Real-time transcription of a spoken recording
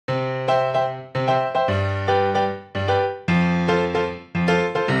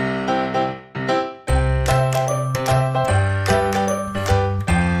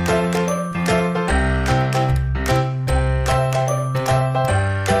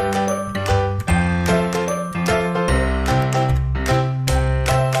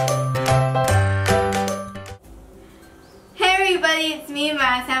It's me and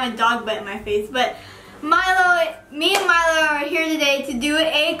Madison. I have a dog bite in my face, but me and Milo are here today to do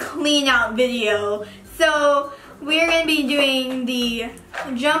a clean out video. So we're going to be doing the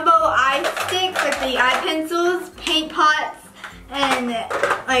jumbo eye sticks, like the eye pencils, paint pots, and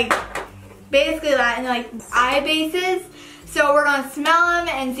like basically that, and like eye bases. So we're going to smell them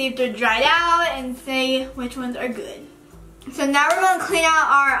and see if they're dried out and say which ones are good. So now we're going to clean out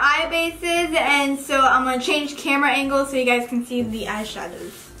our eye bases, and so I'm going to change camera angle so you guys can see the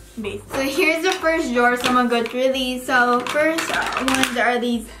eyeshadows base. So here's the first drawer, so I'm going to go through these. So first ones are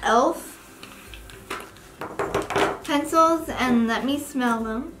these e.l.f. pencils, and let me smell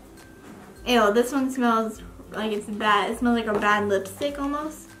them. Ew, this one smells like it's bad. It smells like a bad lipstick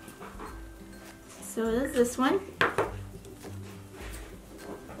almost. So does this one.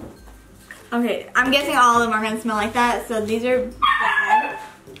 Okay, I'm guessing all of them are going to smell like that, so these are bad.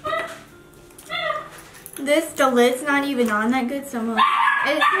 The lid's not even on that good, so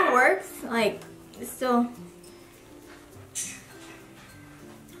it still works. Like, it smells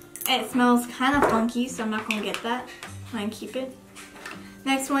kind of funky, so I'm not going to get that. I'm going to keep it.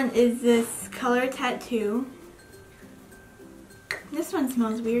 Next one is this color tattoo. This one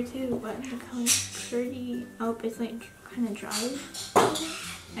smells weird too, but the color's pretty. Oh, it's like kind of dry.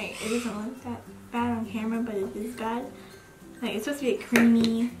 Like, it doesn't look that bad on camera, but it is bad. Like, it's supposed to be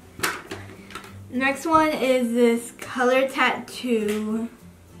creamy. Next one is this color tattoo,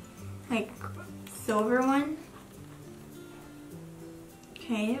 like silver one.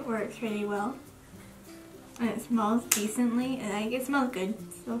 Okay, it works really well. And it smells decently, and I think it smells good.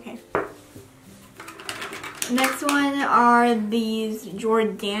 It's okay. Next one are these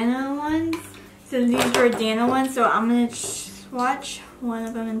Jordana ones. So these Jordana ones, so I'm going to swatch one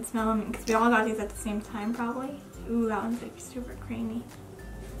of them and smell them because we all got these at the same time probably. Ooh, that one's like super creamy.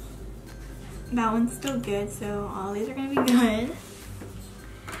 That one's still good, so all these are going to be good.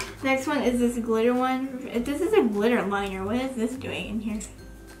 Next one is this glitter one. This is a glitter liner. What is this doing in here?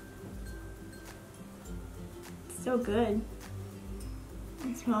 It's so good.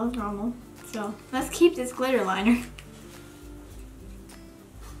 It smells normal. So let's keep this glitter liner.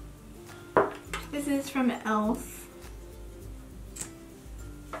 This is from e.l.f.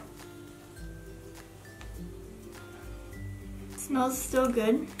 Smells still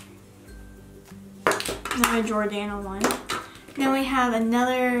good. Another Jordana one. Then we have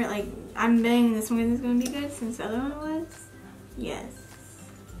another, like, I'm betting this one is going to be good since the other one was. Yes.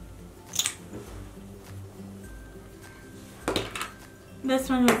 This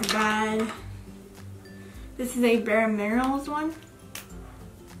one was bad. This is a Bare Minerals one.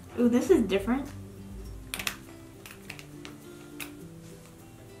 Ooh, this is different.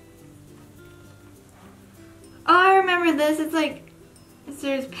 Oh, I remember this. It's like,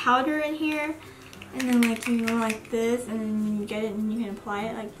 there's powder in here, and then like you go like this, and then you get it and you can apply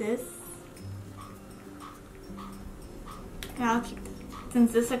it like this. Yeah, I'll keep this,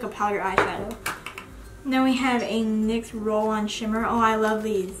 since this is like a powder eyeshadow. And then we have a NYX Roll-On Shimmer. Oh, I love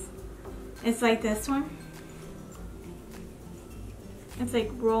these. It's like this one. It's like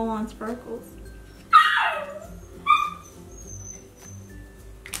roll-on sparkles.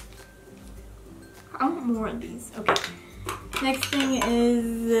 I want more of these. Okay. Next thing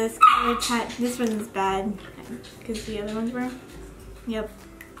is this color tat. This one is bad because the other ones were. Yep.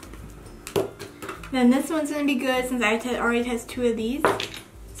 Then this one's gonna be good since I already tested 2 of these.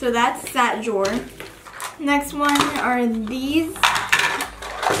 So that's that drawer. Next one are these.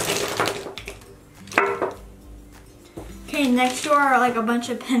 Okay, next drawer are like a bunch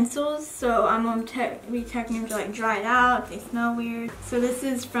of pencils. So I'm gonna be checking them to like dry it out. They smell weird. So this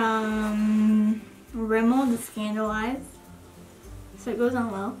is from Rimmel, the Scandal Eyes. So it goes on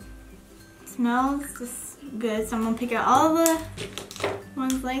well. It smells just good. So I'm gonna pick out all the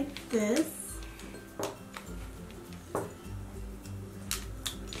ones like this.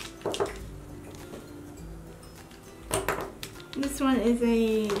 This one is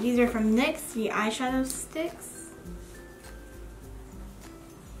these are from NYX, the eyeshadow sticks.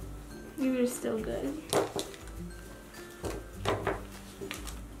 These are still good.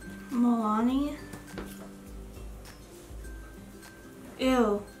 Milani.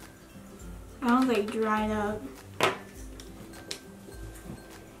 Ew. That one's like dried up.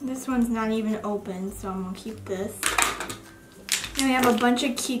 This one's not even open, so I'm gonna keep this. And we have a bunch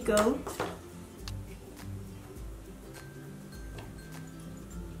of Kiko.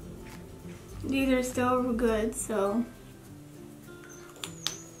 These are still good, so.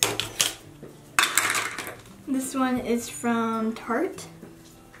 This one is from Tarte.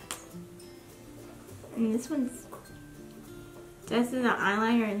 And this one's, this is an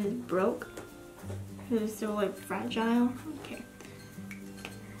eyeliner and it's broke. It's still like fragile. Okay.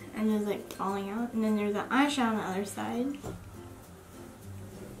 And it's like falling out. And then there's an eyeshadow on the other side.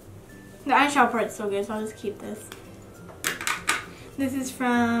 The eyeshadow part's so good, so I'll just keep this. This is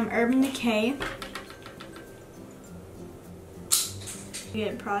from Urban Decay. You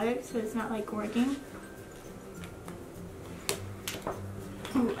get a product, so it's not like working.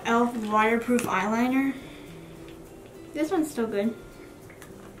 Ooh, e.l.f. waterproof eyeliner. This one's still good.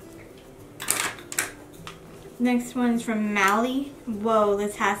 Next one is from Mally. Whoa,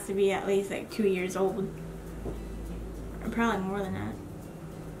 this has to be at least like 2 years old. Or probably more than that.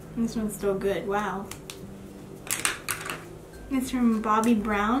 This one's still good, wow. It's from Bobbi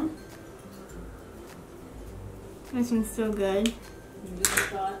Brown. This one's still good.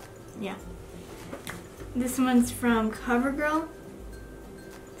 Yeah. This one's from CoverGirl.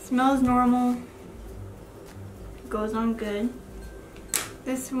 Smells normal. Goes on good.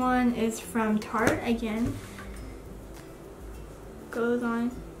 This one is from Tarte again. Goes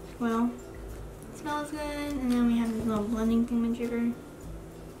on well. Smells good. And then we have this little blending thingamajigger.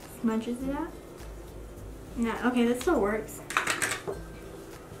 Smudges it out. Yeah, okay, this still works.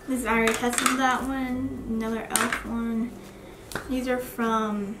 This, I already tested that one. Another e.l.f. one. These are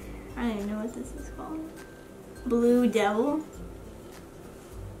from, I don't even know what this is called. Blue Devil.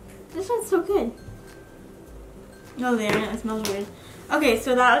 This one's so good. Oh, there, it smells weird. Okay,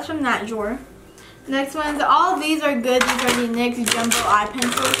 so that was from that drawer. Next ones, all of these are good. These are the NYX Jumbo Eye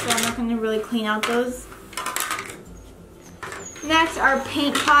Pencils, so I'm not going to really clean out those. Next are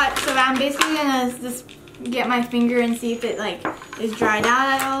paint pots. So I'm basically going to just get my finger and see if it like is dried out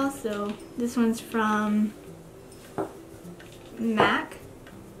at all. So this one's from MAC.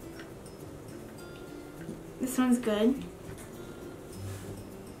 This one's good.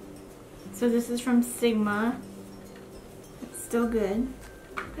 So this is from Sigma. It's still good.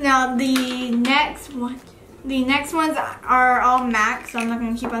 Now the next ones are all MAC, so I'm not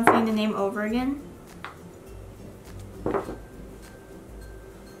going to keep on saying the name over again.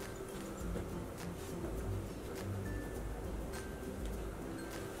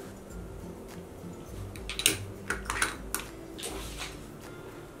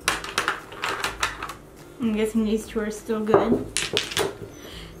 I'm guessing these two are still good.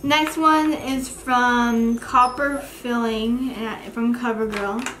 Next one is from Copper Filling from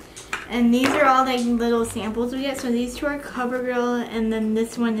CoverGirl. And these are all like little samples we get. So these two are CoverGirl and then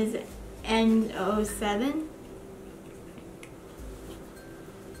this one is N07.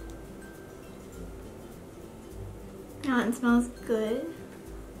 Now it smells good.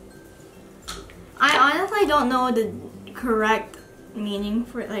 I honestly don't know the correct meaning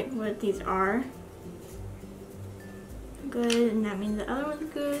for like what these are. Good, and that means the other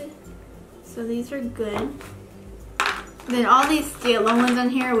one's good. So these are good. Then all these standalone ones on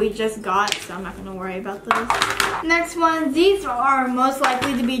here we just got, so I'm not going to worry about those. Next ones, these are most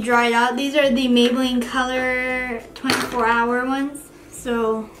likely to be dried out. These are the Maybelline Color 24-hour ones.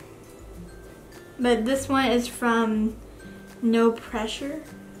 So, but this one is from No Pressure.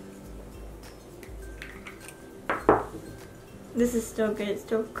 This is still good, it's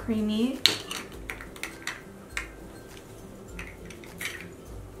still creamy.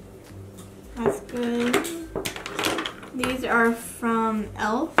 That's good. These are from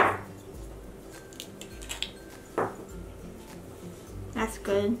e.l.f. That's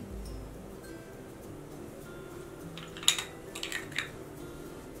good.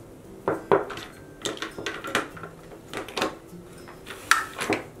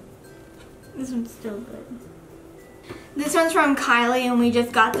 This one's still good. This one's from Kylie and we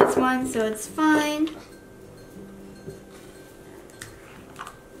just got this one, so it's fine.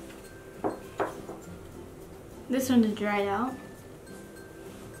 This one is dried out.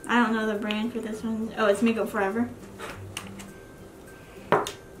 I don't know the brand for this one. Oh, it's Makeup Forever.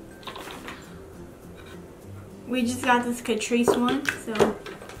 We just got this Catrice one, so.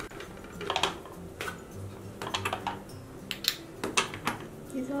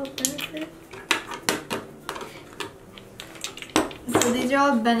 These all Benefit. So these are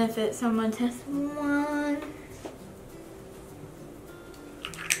all Benefit, so I'm gonna test one.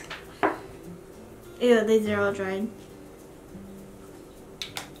 Ew, these are all dried.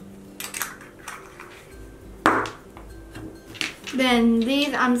 Then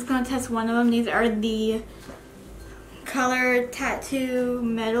these, I'm just going to test one of them. These are the color tattoo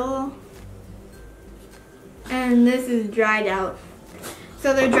metal. And this is dried out.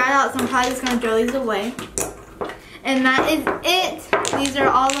 So they're dried out, so I'm probably just going to throw these away. And that is it. These are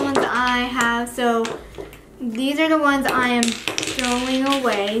all the ones I have. So these are the ones I am throwing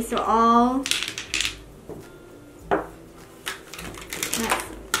away. So all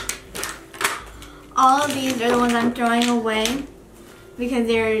of these are the ones I'm throwing away because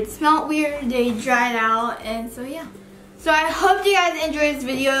they smelled weird, they dried out, and so yeah. So I hope you guys enjoyed this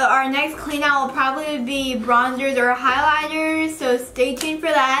video. Our next clean out will probably be bronzers or highlighters, so stay tuned for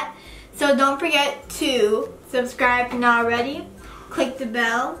that. So don't forget to subscribe if you're not already, click the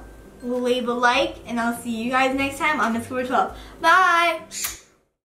bell, leave a like, and I'll see you guys next time on Miss Cooper 12. Bye!